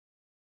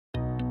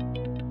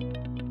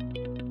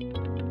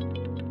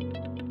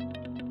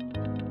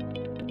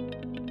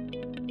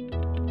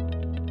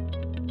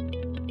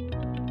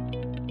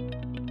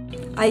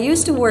I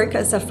used to work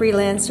as a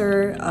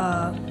freelancer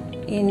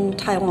in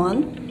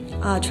Taiwan,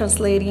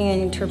 translating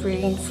and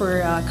interpreting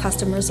for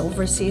customers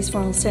overseas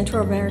from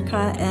Central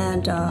America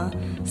and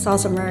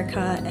South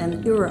America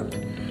and Europe.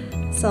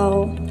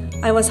 So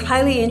I was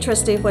highly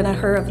interested when I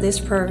heard of this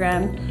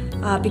program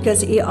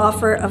because it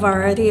offered a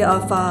variety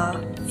of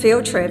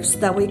field trips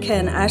that we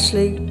can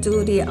actually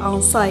do the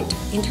on-site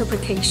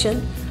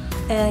interpretation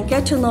and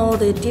get to know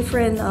the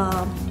different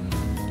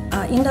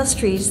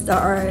industries that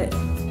are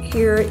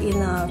here in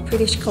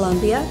British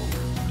Columbia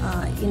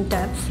in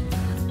depth.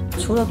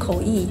 除了口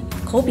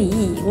笔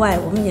译以外，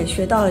我们也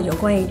学到了有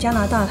关于加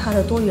拿大它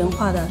的多元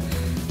化的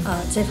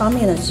这方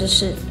面的知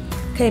识，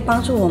可以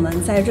帮助我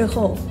们在日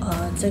后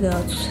这个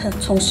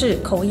从事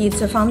口译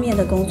这方面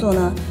的工作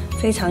呢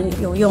非常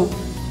有用。